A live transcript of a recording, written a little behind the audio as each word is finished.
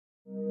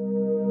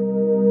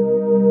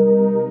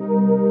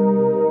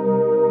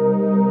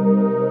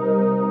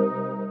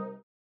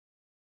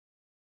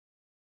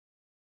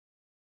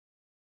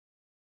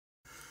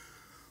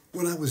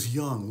When I was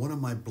young, one of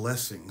my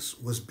blessings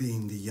was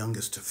being the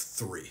youngest of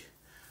three.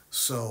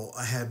 So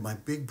I had my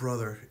big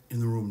brother in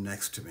the room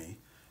next to me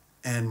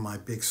and my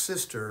big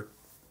sister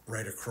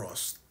right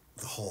across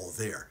the hall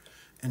there.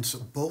 And so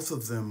both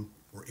of them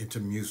were into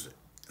music.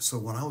 So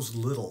when I was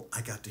little,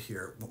 I got to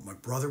hear what my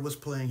brother was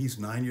playing. He's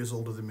 9 years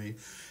older than me.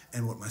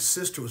 And what my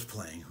sister was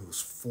playing, who was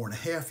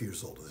 4.5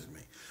 years older than me.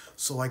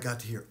 So I got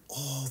to hear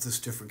all this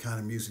different kind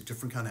of music,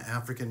 different kind of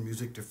African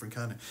music, different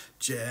kind of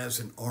jazz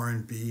and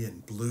R&B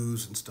and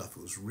blues and stuff.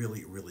 It was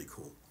really, really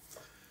cool.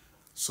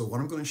 So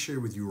what I'm going to share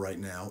with you right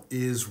now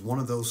is one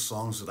of those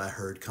songs that I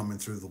heard coming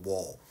through the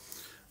wall.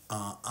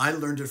 I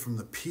learned it from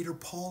the Peter,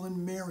 Paul,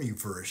 and Mary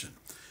version.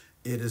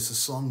 It is a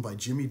song by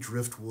Jimmy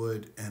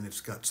Driftwood, and it's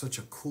got such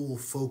a cool,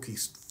 folky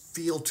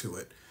feel to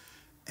it,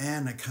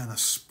 and a kind of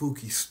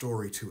spooky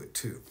story to it,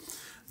 too.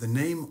 The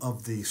name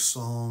of the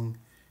song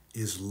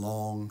is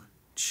Long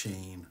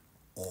Chain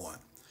On.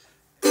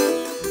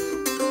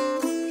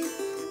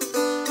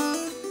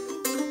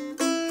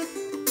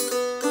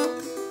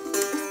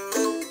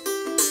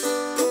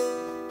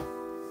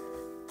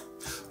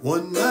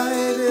 One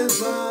night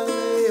as I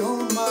lay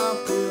on my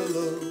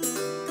pillow,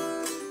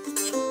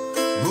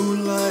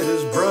 moonlight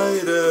as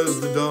bright as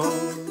the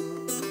dawn,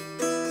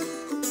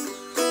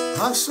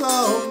 I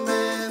saw a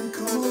man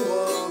come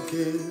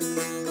walking.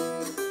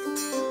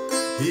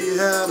 He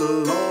had a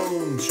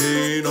long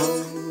chain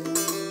on.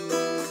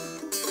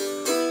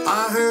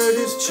 I heard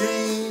his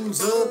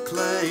chains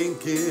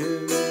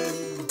a-clanking.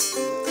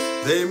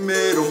 They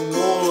made a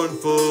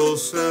mournful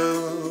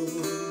sound,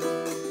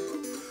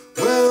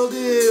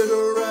 welded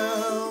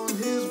around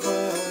his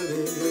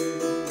body,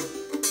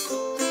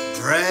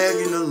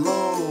 dragging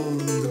along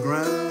the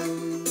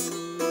ground.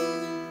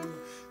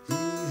 He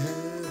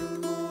had a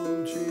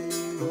long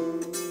chain on.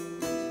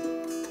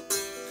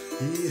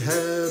 He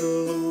had a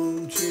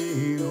long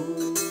chain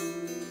on.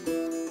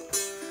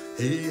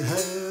 He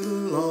had a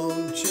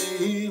long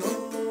chain on.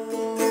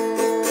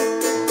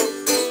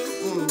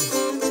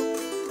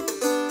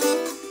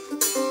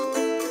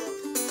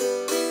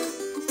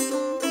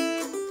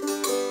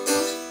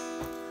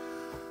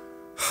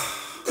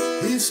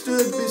 He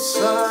stood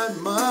beside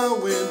my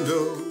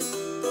window.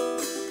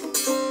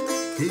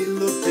 He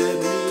looked at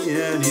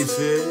me and he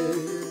said,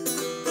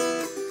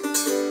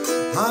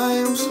 I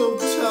am so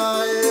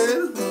tired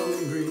and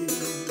hungry.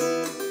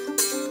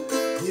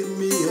 Give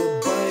me a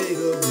bite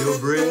of your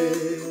bread.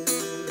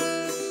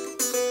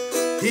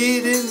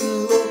 He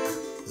didn't look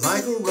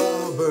like a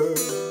robber.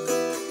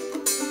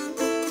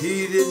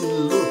 He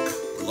didn't look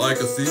like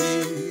a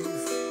thief.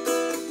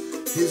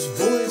 His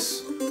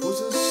voice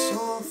was as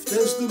soft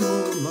as the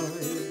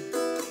moonlight,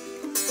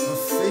 a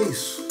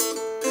face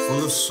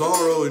full of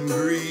sorrow and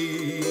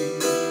grief.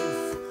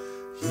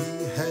 He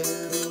had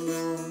a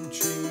long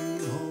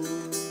chain on.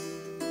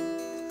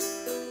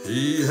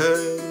 He had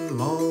a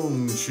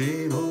long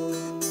chain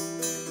on.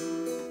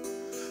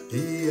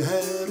 He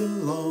had a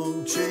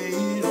long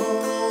chain on.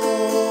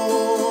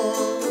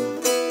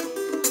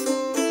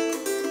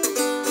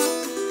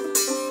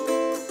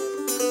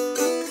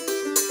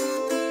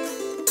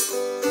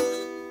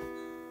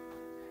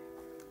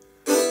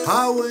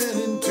 I went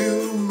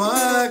into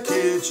my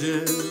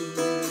kitchen,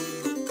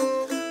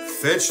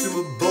 fetched him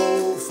a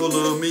bowl full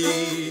of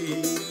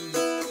meat,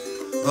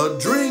 a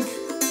drink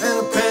and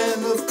a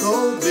pan of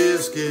cold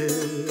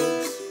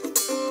biscuits.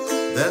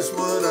 That's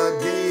what I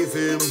gave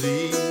him to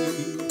eat.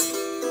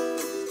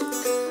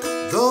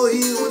 Though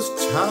he was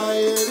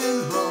tired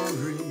and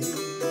hungry,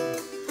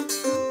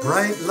 a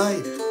bright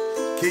light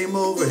came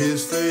over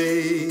his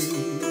face.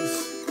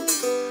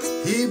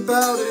 He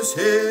bowed his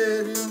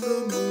head in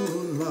the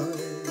moonlight.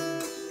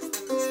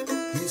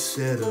 He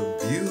said a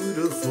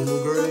beautiful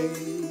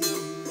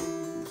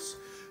grace.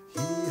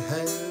 He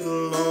had a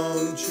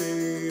long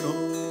chain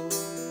on.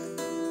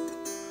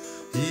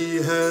 He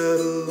had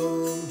a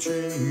long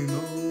chain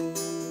on.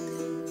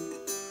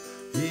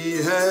 He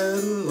had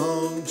a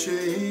long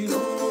chain on.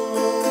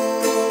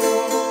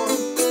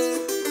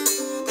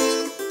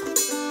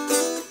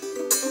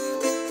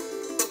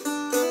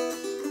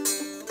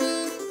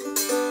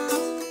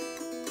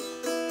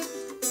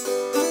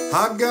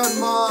 I got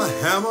my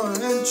hammer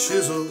and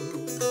chisel,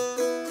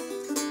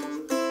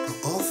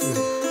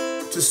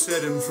 offered to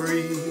set him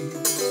free.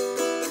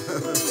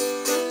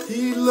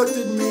 He looked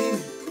at me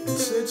and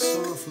said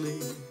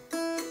softly,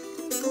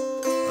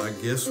 I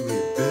guess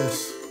we'd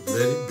best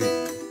let it be.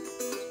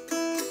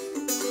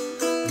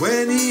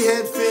 When he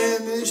had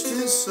finished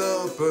his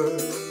supper,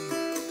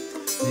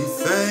 he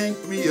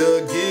thanked me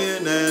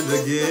again and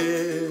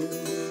again.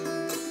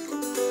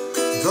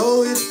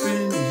 Though it's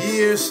been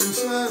years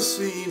since I've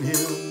seen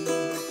him,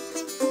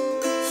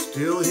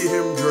 still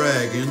hear him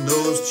dragging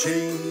those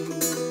chains.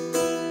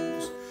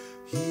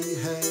 He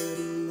had a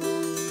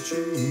long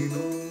chain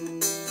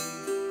on.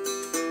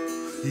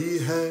 He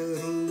had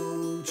a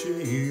long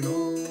chain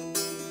on.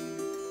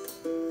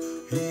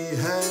 He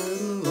had a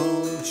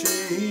long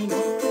chain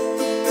on.